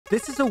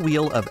This is a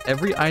wheel of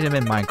every item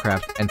in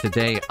Minecraft, and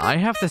today I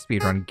have to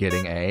speedrun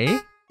getting a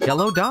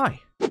yellow dye.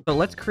 So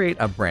let's create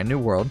a brand new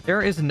world.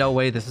 There is no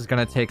way this is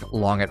going to take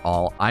long at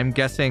all. I'm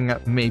guessing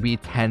maybe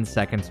 10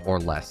 seconds or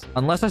less.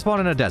 Unless I spawn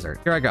in a desert.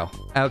 Here I go.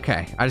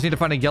 Okay, I just need to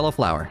find a yellow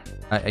flower.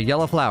 A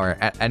yellow flower.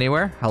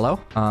 Anywhere? Hello?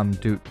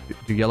 Do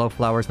yellow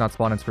flowers not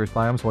spawn in spruce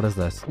biomes? What is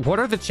this? What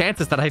are the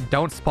chances that I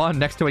don't spawn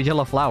next to a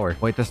yellow flower?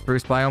 Wait, the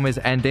spruce biome is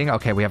ending.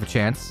 Okay, we have a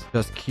chance.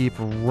 Just keep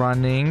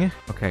running.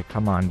 Okay,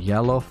 come on.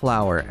 Yellow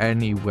flower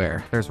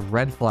anywhere. There's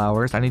red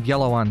flowers. I need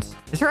yellow ones.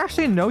 Is there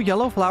actually no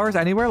yellow flowers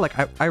anywhere? Like,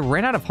 I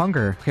ran out of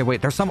hunger. Okay,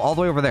 wait, there's some all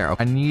the way over there.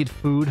 I need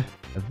food.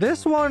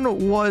 This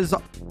one was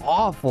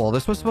awful.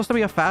 This was supposed to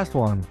be a fast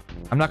one.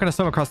 I'm not going to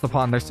swim across the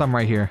pond. There's some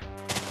right here.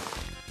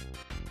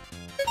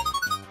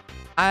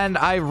 And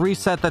I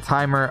reset the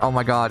timer. Oh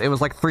my god, it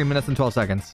was like 3 minutes and 12 seconds.